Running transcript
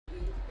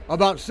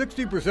About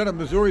 60% of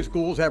Missouri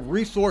schools have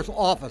resource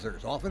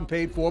officers, often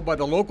paid for by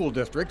the local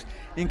districts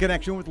in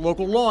connection with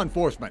local law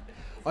enforcement.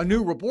 A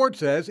new report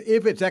says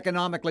if it's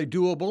economically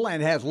doable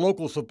and has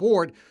local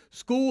support,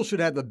 schools should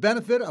have the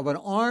benefit of an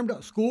armed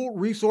school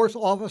resource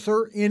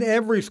officer in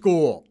every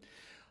school.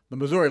 The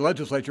Missouri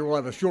legislature will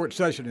have a short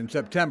session in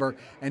September,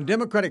 and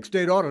Democratic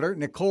State Auditor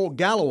Nicole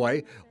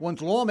Galloway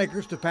wants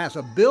lawmakers to pass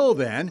a bill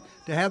then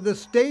to have the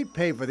state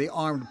pay for the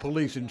armed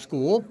police in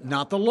school,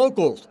 not the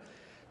locals.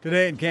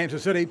 Today in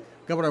Kansas City,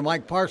 Governor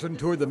Mike Parson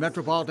toured the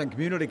Metropolitan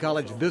Community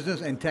College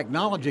Business and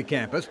Technology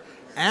campus,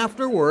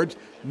 afterwards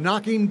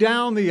knocking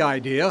down the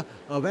idea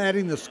of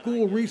adding the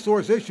school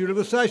resource issue to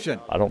the session.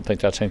 I don't think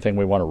that's anything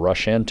we want to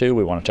rush into.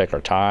 We want to take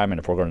our time, and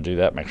if we're going to do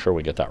that, make sure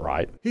we get that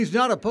right. He's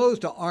not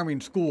opposed to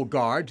arming school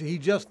guards. He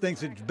just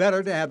thinks it's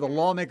better to have the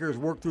lawmakers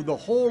work through the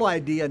whole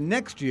idea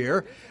next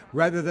year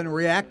rather than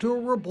react to a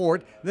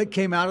report that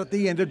came out at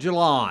the end of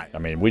July. I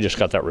mean, we just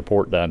got that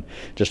report done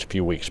just a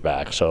few weeks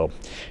back, so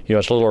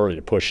it's a little early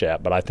to push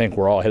that, but I think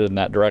we're all headed in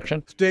that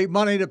direction. State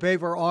money to pay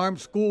for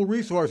armed school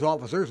resource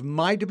officers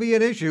might be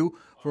an issue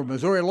for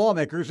Missouri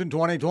lawmakers in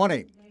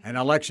 2020, an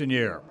election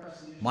year.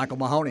 Michael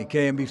Mahoney,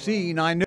 KMBC 9 News.